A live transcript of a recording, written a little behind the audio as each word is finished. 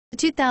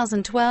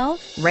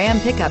2012 Ram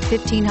Pickup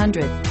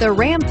 1500. The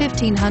Ram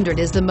 1500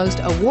 is the most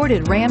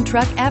awarded Ram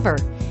truck ever.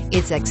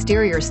 Its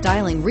exterior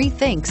styling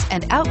rethinks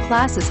and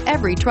outclasses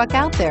every truck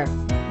out there.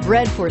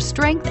 Bred for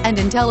strength and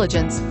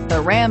intelligence,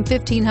 the Ram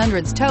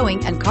 1500's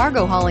towing and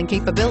cargo hauling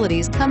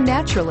capabilities come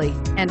naturally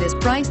and is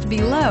priced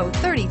below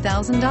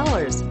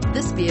 $30,000.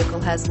 This vehicle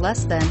has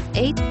less than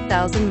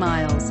 8,000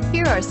 miles.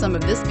 Here are some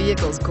of this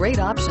vehicle's great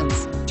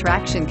options: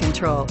 traction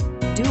control,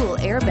 dual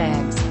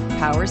airbags,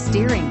 power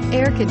steering,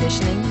 air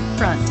conditioning,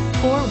 front,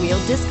 four-wheel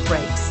disc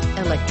brakes,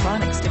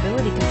 electronic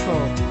stability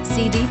control,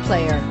 CD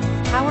player,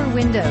 power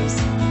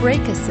windows, brake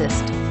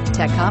assist,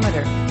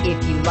 tachometer.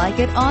 If you like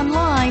it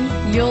online,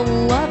 you'll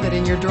love it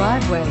in your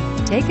driveway.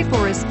 Take it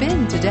for a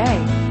spin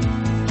today.